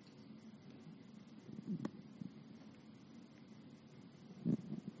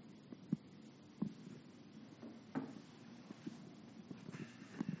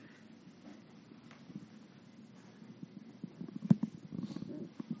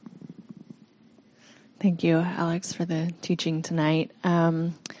 Thank you, Alex, for the teaching tonight.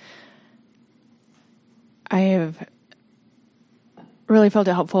 I have really felt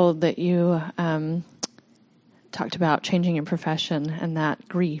it helpful that you talked about changing your profession and that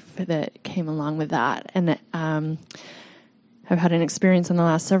grief that came along with that. And I've had an experience in the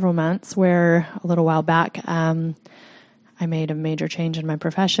last several months where a little while back I made a major change in my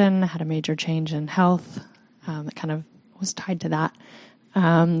profession, had a major change in health that kind of was tied to that.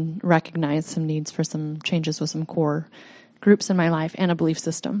 Recognized some needs for some changes with some core groups in my life and a belief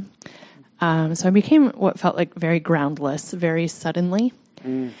system. So I became what felt like very groundless, very suddenly.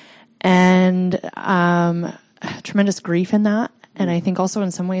 And tremendous grief in that. And I think also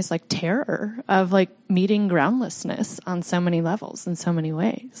in some ways like terror of like meeting groundlessness on so many levels in so many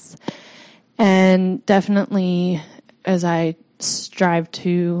ways. And definitely as I strive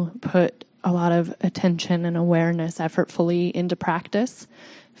to put a lot of attention and awareness effortfully into practice,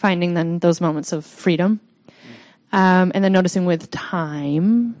 finding then those moments of freedom. And then noticing with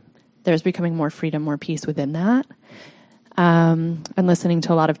time, there's becoming more freedom, more peace within that. And listening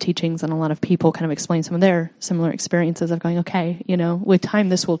to a lot of teachings and a lot of people kind of explain some of their similar experiences of going, okay, with time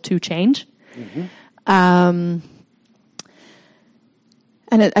this will too change.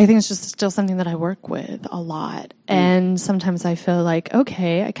 And I think it's just still something that I work with a lot. And sometimes I feel like,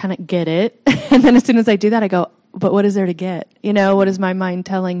 okay, I kind of get it. And then as soon as I do that, I go, but what is there to get? What is my mind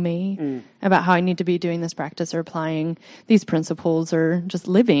telling me about how I need to be doing this practice or applying these principles or just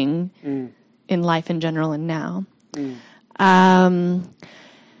living in life in general and now? And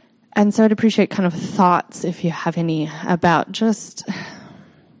so I'd appreciate kind of thoughts, if you have any, about just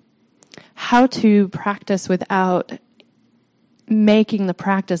how to practice without making the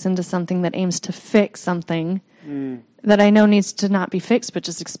practice into something that aims to fix something that I know needs to not be fixed, but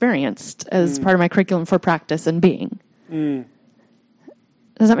just experienced as part of my curriculum for practice and being.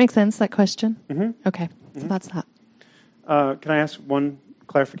 Does that make sense, that question? Okay, so that's that. Can I ask one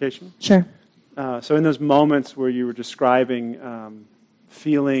clarification? Sure. So in those moments where you were describing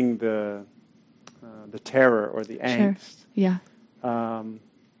feeling the terror or the angst, Yeah.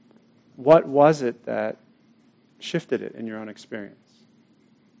 what was it that shifted it in your own experience?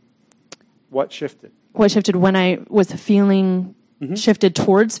 What shifted? What shifted when I was feeling shifted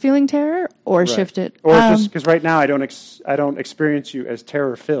towards feeling terror, or shifted, or just because right now I don't experience you as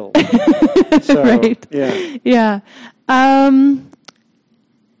terror filled. So, right? Yeah. I mean,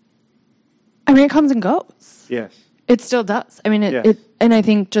 it comes and goes. Yes. It still does. I mean, it and I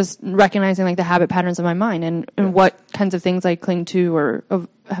think just recognizing like the habit patterns of my mind and what kinds of things I cling to or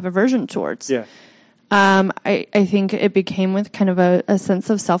have aversion towards. Yeah. I think it became with kind of a sense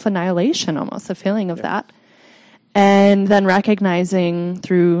of self-annihilation, almost a feeling of that. And then recognizing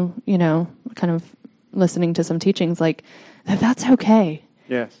through, kind of listening to some teachings like that's okay.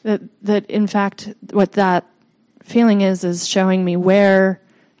 Yes. That in fact, what that feeling is showing me where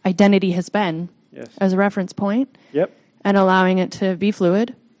identity has been as a reference point. Yep. And allowing it to be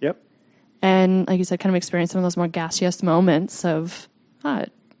fluid. Yep. And like you said, kind of experience some of those more gaseous moments of,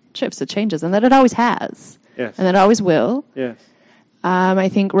 it shifts, it changes, and that it always has. Yes. And that it always will. Yes. I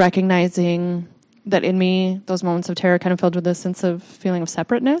think recognizing that in me, those moments of terror kind of filled with a sense of feeling of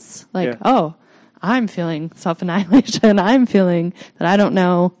separateness. Like, I'm feeling self-annihilation. I'm feeling that I don't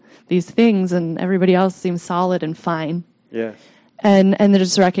know these things and everybody else seems solid and fine. Yes. and then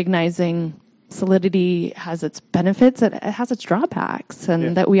just recognizing solidity has its benefits, it has its drawbacks,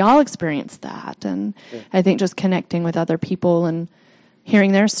 and that we all experience that. And I think just connecting with other people and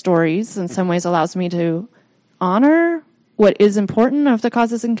hearing their stories in some ways allows me to honor what is important of the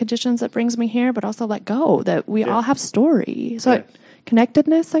causes and conditions that brings me here, but also let go that we all have story. So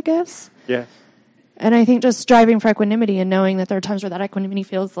connectedness, I guess. Yes. And I think just striving for equanimity and knowing that there are times where that equanimity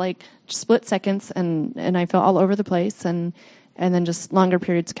feels like split seconds and I feel all over the place and then just longer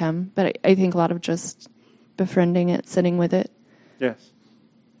periods come. But I think a lot of just befriending it, sitting with it. Yes.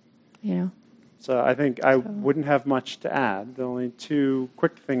 You know. So I think I wouldn't have much to add. The only two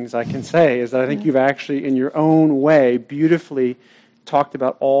quick things I can say is that I think you've actually, in your own way, beautifully talked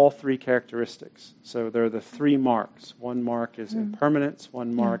about all three characteristics. So there are the three marks. One mark is impermanence.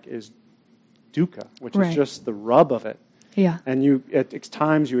 One mark is dukkha, which is just the rub of it. Yeah. And at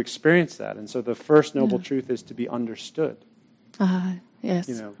times you experience that. And so the first noble truth is to be understood. Yes.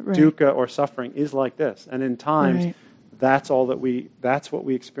 Dukkha or suffering is like this. And in times, that's what we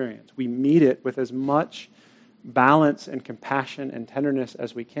experience. We meet it with as much balance and compassion and tenderness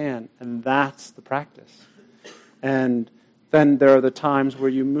as we can, and that's the practice. And then there are the times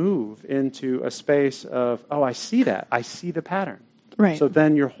where you move into a space of, oh, I see that. I see the pattern. Right. So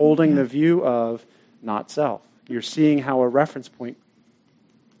then you're holding the view of not self. You're seeing how a reference point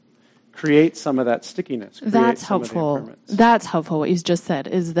create some of that stickiness. That's helpful. That's helpful. What you just said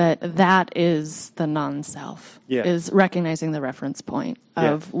is that is the non-self, is recognizing the reference point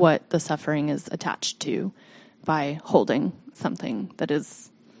of what the suffering is attached to by holding something that is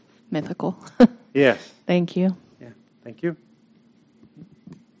mythical. Yes. Thank you. Yeah. Thank you.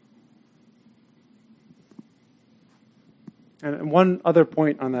 And one other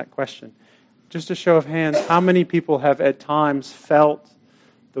point on that question. Just a show of hands, how many people have at times felt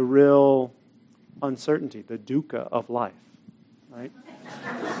the real uncertainty, the dukkha of life, right?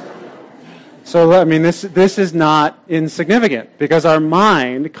 So, I mean, this is not insignificant because our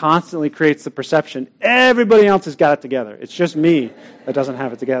mind constantly creates the perception everybody else has got it together. It's just me that doesn't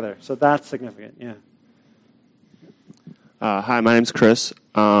have it together. So that's significant, yeah. Hi, my name's Chris.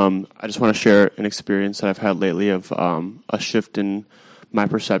 I just want to share an experience that I've had lately of a shift in my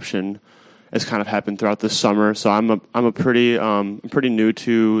perception. It's kind of happened throughout the summer. So I'm pretty new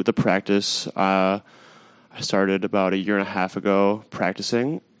to the practice. I started about 1.5 years ago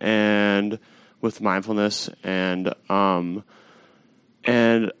practicing and with mindfulness and so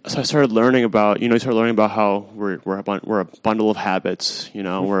I started learning about how we're a bundle of habits.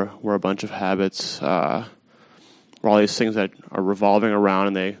 We're a bunch of habits. We're all these things that are revolving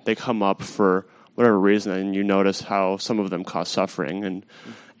around and they come up for whatever reason, and you notice how some of them cause suffering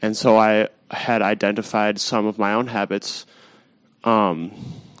and so I had identified some of my own habits, I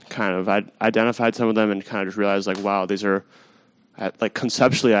identified some of them and kind of just realized, like, wow, these are, like,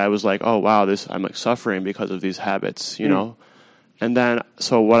 conceptually I was like, oh, wow, I'm, like, suffering because of these habits, you know? And then,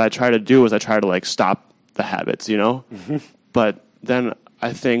 so what I try to do is I try to, like, stop the habits, you know? Mm-hmm. But then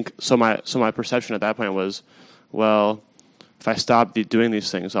I think, so my perception at that point was, well, if I stop doing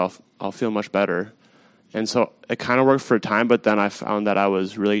these things, I'll feel much better. And so it kind of worked for a time, but then I found that I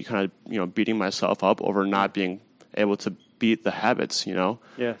was really kind of, beating myself up over not being able to beat the habits, you know?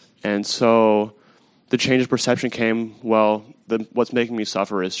 Yes. And so the change of perception came, well, what's making me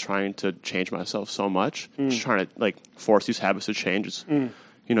suffer is trying to change myself so much, just trying to, like, force these habits to change. It's,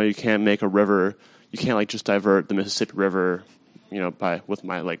 you can't make a river, you can't, like, just divert the Mississippi River, with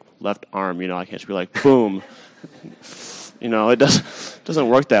my, like, left arm, I can't just be like, boom. It doesn't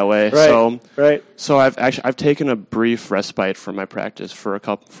work that way. Right. So I've taken a brief respite from my practice for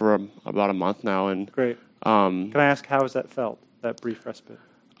about a month now. And great. Can I ask how has that felt? That brief respite.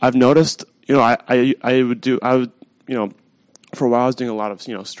 I've noticed. I would for a while I was doing a lot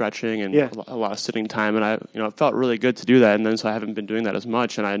of stretching and a lot of sitting time, and it felt really good to do that. And then so I haven't been doing that as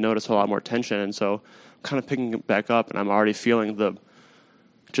much, and I noticed a lot more tension. And so I'm kind of picking it back up, and I'm already feeling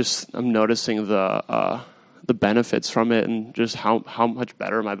I'm noticing the benefits from it, and just how much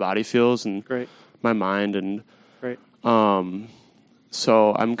better my body feels and my mind and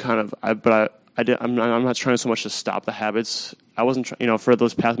so I'm kind of I'm not trying so much to stop the habits. I wasn't for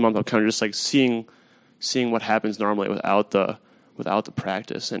those past month I'm kind of just like seeing what happens normally without the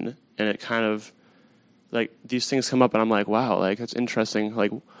practice, and it kind of like these things come up and I'm like, wow, like that's interesting,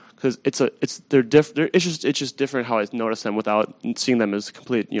 like because it's just different how I notice them without seeing them as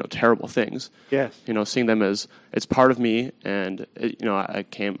complete terrible things. Yes. Seeing them as it's part of me, and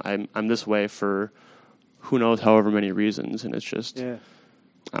I'm this way for who knows however many reasons, and it's just I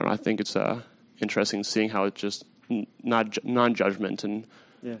don't know. I think it's interesting seeing how it's just not non-judgment and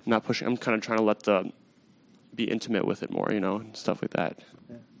not pushing. I'm kind of trying to let be intimate with it more, and stuff like that.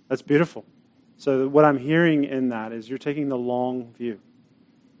 Yeah. That's beautiful. So what I'm hearing in that is you're taking the long view.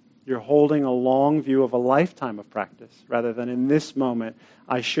 You're holding a long view of a lifetime of practice rather than in this moment,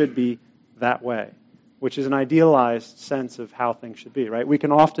 I should be that way, which is an idealized sense of how things should be, right? We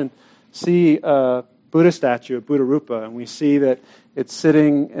can often see a Buddha statue, a Buddha Rupa, and we see that it's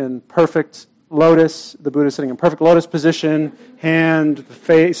sitting in perfect lotus, the Buddha is sitting in perfect lotus position, the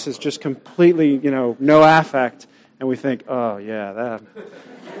face is just completely, no affect, and we think, oh yeah, that.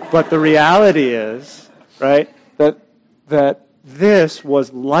 But the reality is, right, that this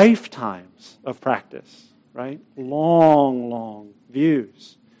was lifetimes of practice, right? Long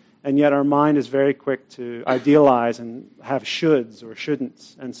views. And yet our mind is very quick to idealize and have shoulds or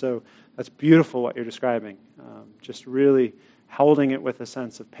shouldn'ts. And so that's beautiful what you're describing. Just really holding it with a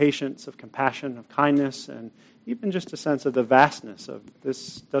sense of patience, of compassion, of kindness, and even just a sense of the vastness of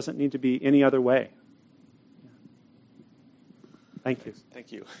this doesn't need to be any other way. Thank you.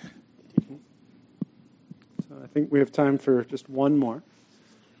 Thank you. So I think we have time for just one more.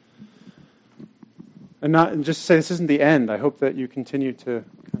 And just to say this isn't the end. I hope that you continue to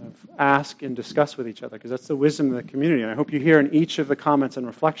kind of ask and discuss with each other, because that's the wisdom of the community. And I hope you hear in each of the comments and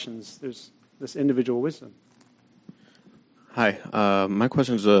reflections there's this individual wisdom. Hi. My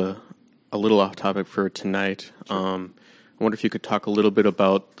question is a little off topic for tonight. Sure. I wonder if you could talk a little bit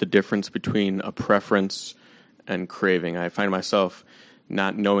about the difference between a preference and craving. I find myself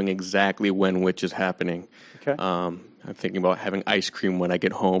not knowing exactly when which is happening. Okay. I'm thinking about having ice cream when I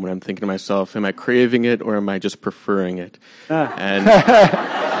get home, and I'm thinking to myself, am I craving it or am I just preferring it? And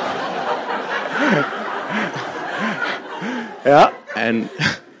yeah.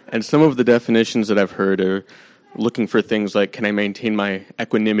 And some of the definitions that I've heard are looking for things like, can I maintain my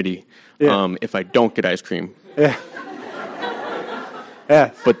equanimity if I don't get ice cream? Yeah.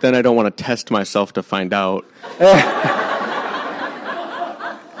 Yeah. But then I don't want to test myself to find out.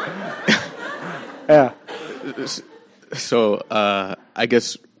 Yeah. So I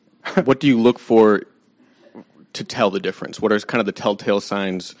guess, what do you look for to tell the difference? What are kind of the telltale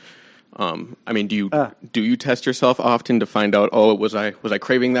signs? Do you test yourself often to find out? Oh, was I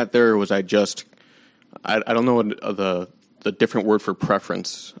craving that there, or was I just? I don't know what the different word for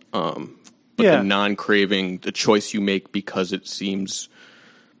preference, but the non-craving, the choice you make because it seems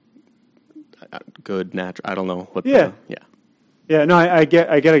good, natural. I don't know what. Yeah. No, I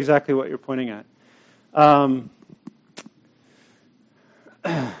get exactly what you're pointing at.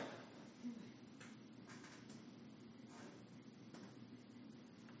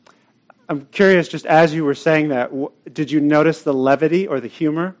 I'm curious, just as you were saying that, did you notice the levity or the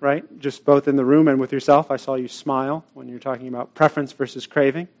humor, right? Just both in the room and with yourself. I saw you smile when you were talking about preference versus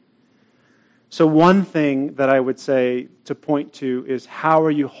craving. So one thing that I would say to point to is, how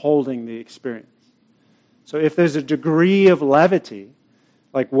are you holding the experience? So if there's a degree of levity,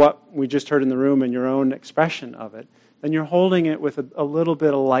 like what we just heard in the room and your own expression of it, then you're holding it with a little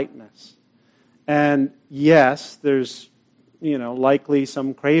bit of lightness. And yes, there's likely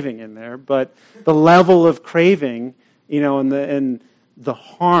some craving in there, but the level of craving, and the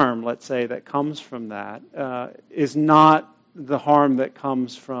harm, let's say, that comes from that is not the harm that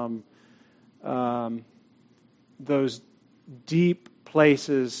comes from those deep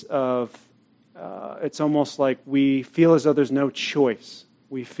places of, it's almost like we feel as though there's no choice.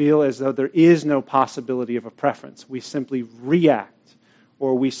 We feel as though there is no possibility of a preference. We simply react,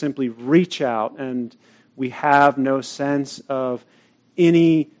 or we simply reach out, and we have no sense of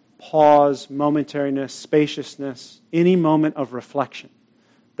any pause, momentariness, spaciousness, any moment of reflection.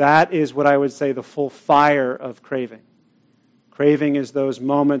 That is what I would say the full fire of craving. Craving is those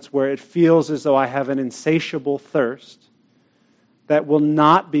moments where it feels as though I have an insatiable thirst that will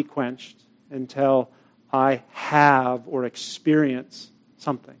not be quenched until I have or experience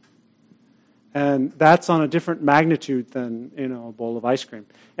something. And that's on a different magnitude than, a bowl of ice cream.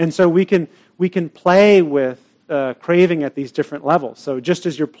 And so we can play with craving at these different levels. So just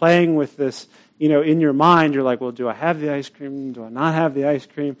as you're playing with this, in your mind, you're like, well, do I have the ice cream? Do I not have the ice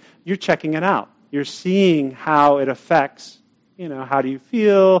cream? You're checking it out. You're seeing how it affects, how do you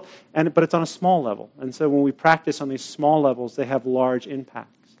feel? But it's on a small level. And so when we practice on these small levels, they have large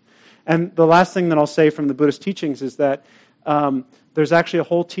impacts. And the last thing that I'll say from the Buddhist teachings is that there's actually a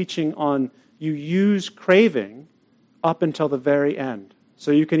whole teaching on you use craving up until the very end. So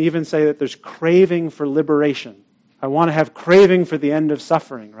you can even say that there's craving for liberation. I want to have craving for the end of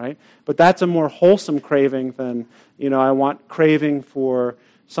suffering, right? But that's a more wholesome craving than, I want craving for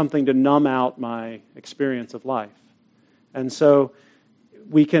something to numb out my experience of life. And so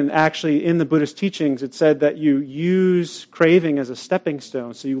we can actually, in the Buddhist teachings, it said that you use craving as a stepping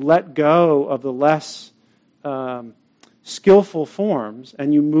stone. So you let go of the less skillful forms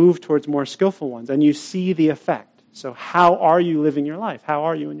and you move towards more skillful ones and you see the effect. So how are you living your life? How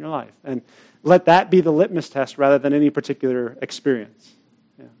are you in your life? And let that be the litmus test rather than any particular experience.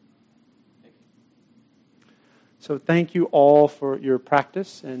 Yeah. So thank you all for your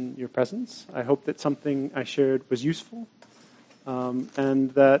practice and your presence. I hope that something I shared was useful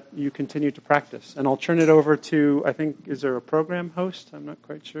and that you continue to practice. And I'll turn it over to, I think, is there a program host? I'm not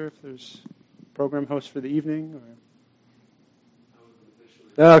quite sure if there's a program host for the evening or...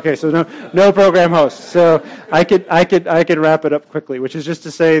 Okay, so no program host. So I could wrap it up quickly, which is just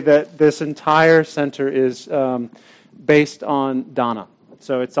to say that this entire center is based on dana.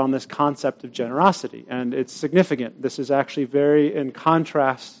 So it's on this concept of generosity, and it's significant. This is actually very in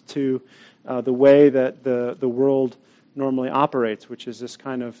contrast to the way that the world normally operates, which is this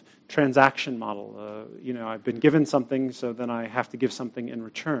kind of transaction model. I've been given something, so then I have to give something in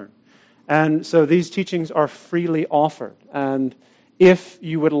return. And so these teachings are freely offered, and if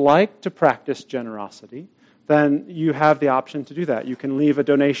you would like to practice generosity, then you have the option to do that. You can leave a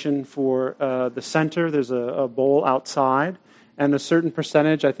donation for the center. There's a bowl outside, and a certain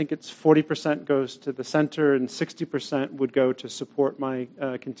percentage, I think it's 40% goes to the center and 60% would go to support my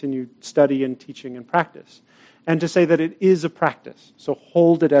continued study and teaching and practice. And to say that it is a practice. So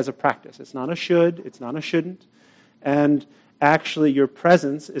hold it as a practice. It's not a should, it's not a shouldn't. And actually your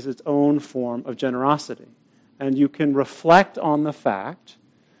presence is its own form of generosity. And you can reflect on the fact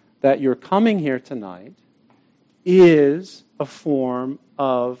that your coming here tonight is a form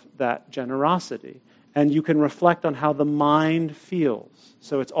of that generosity. And you can reflect on how the mind feels.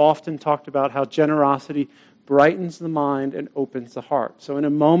 So it's often talked about how generosity brightens the mind and opens the heart. So in a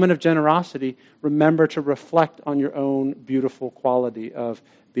moment of generosity, remember to reflect on your own beautiful quality of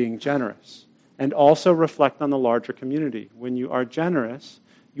being generous. And also reflect on the larger community. When you are generous,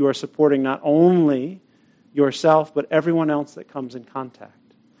 you are supporting not only yourself, but everyone else that comes in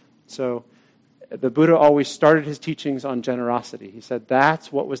contact. So the Buddha always started his teachings on generosity. He said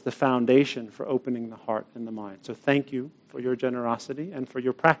that's what was the foundation for opening the heart and the mind. So thank you for your generosity and for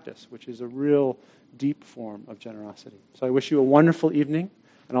your practice, which is a real deep form of generosity. So I wish you a wonderful evening,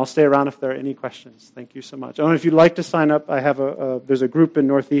 and I'll stay around if there are any questions. Thank you so much. Oh, and if you'd like to sign up, I have there's a group in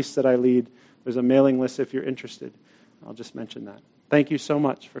Northeast that I lead. There's a mailing list if you're interested. I'll just mention that. Thank you so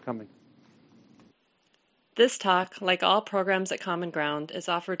much for coming. This talk, like all programs at Common Ground, is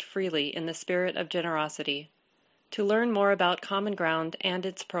offered freely in the spirit of generosity. To learn more about Common Ground and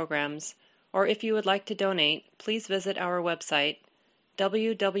its programs, or if you would like to donate, please visit our website,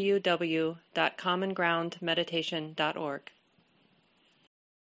 www.commongroundmeditation.org.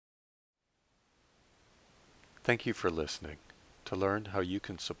 Thank you for listening. To learn how you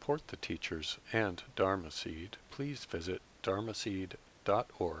can support the teachers and Dharma Seed, please visit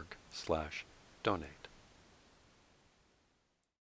dharmaseed.org/donate.